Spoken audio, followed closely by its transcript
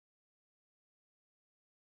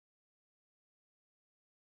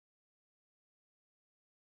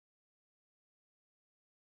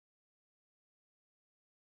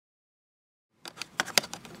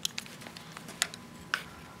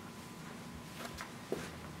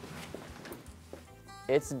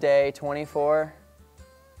It's day 24.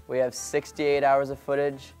 We have 68 hours of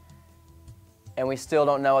footage, and we still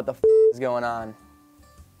don't know what the is going on.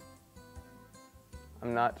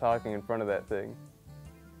 I'm not talking in front of that thing.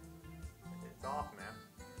 It's off,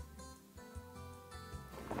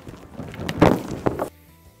 man.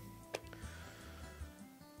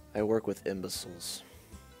 I work with imbeciles.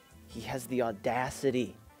 He has the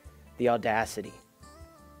audacity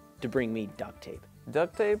to bring me duct tape.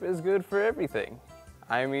 Duct tape is good for everything.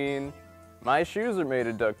 I mean, my shoes are made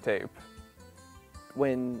of duct tape.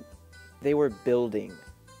 When they were building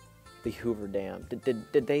the Hoover Dam, did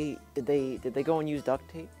they go and use duct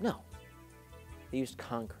tape? No. They used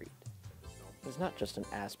concrete. It's not just an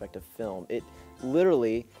aspect of film. It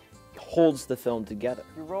literally holds the film together.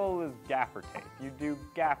 Your role is gaffer tape. You do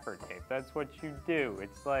gaffer tape. That's what you do.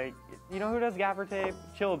 It's like, you know who does gaffer tape?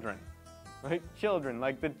 Children. Like children,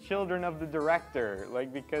 like the children of the director,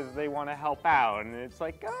 like because they want to help out. And it's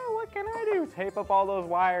like, oh, what can I do? Tape up all those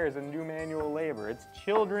wires and do manual labor. It's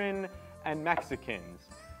children and Mexicans.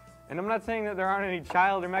 And I'm not saying that there aren't any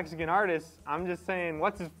child or Mexican artists. I'm just saying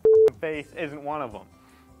what's his face isn't one of them.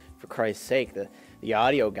 For Christ's sake, the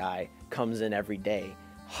audio guy comes in every day,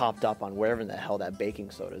 hopped up on wherever in the hell that baking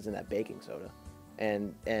soda is in that baking soda.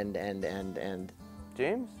 And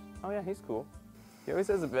James? Oh yeah, he's cool. He always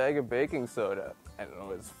has a bag of baking soda. I don't know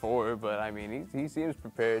what it's for, but I mean, he seems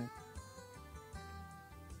prepared.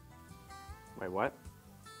 Wait, what?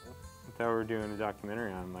 I thought we were doing a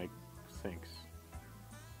documentary on, like, sinks.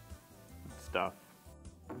 Stuff.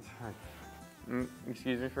 Sorry.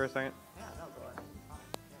 Excuse me for a second? Yeah, no, go ahead.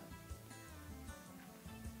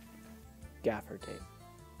 gaffer tape.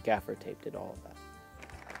 Gaffer tape did all of that.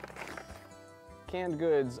 Canned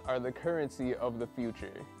goods are the currency of the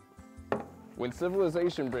future. When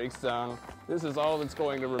civilization breaks down, this is all that's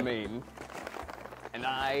going to remain. And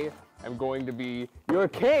I am going to be your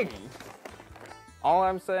king! All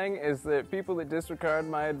I'm saying is that people that disregard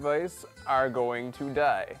my advice are going to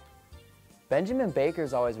die. Benjamin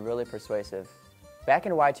Baker's always really persuasive. Back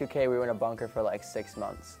in Y2K, we were in a bunker for like 6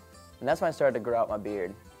 months. And that's when I started to grow out my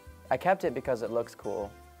beard. I kept it because it looks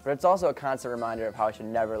cool, but it's also a constant reminder of how I should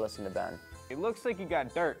never listen to Ben. It looks like you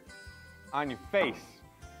got dirt on your face.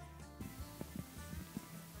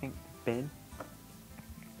 Think Ben?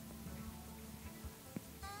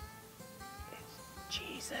 It's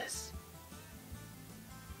Jesus.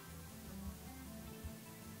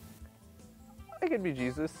 I could be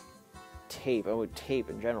Jesus. Tape, tape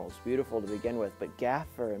in general is beautiful to begin with, but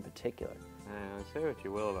gaffer in particular. Say what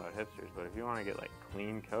you will about hipsters, but if you want to get like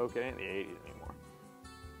clean coke, it ain't the 80s anymore.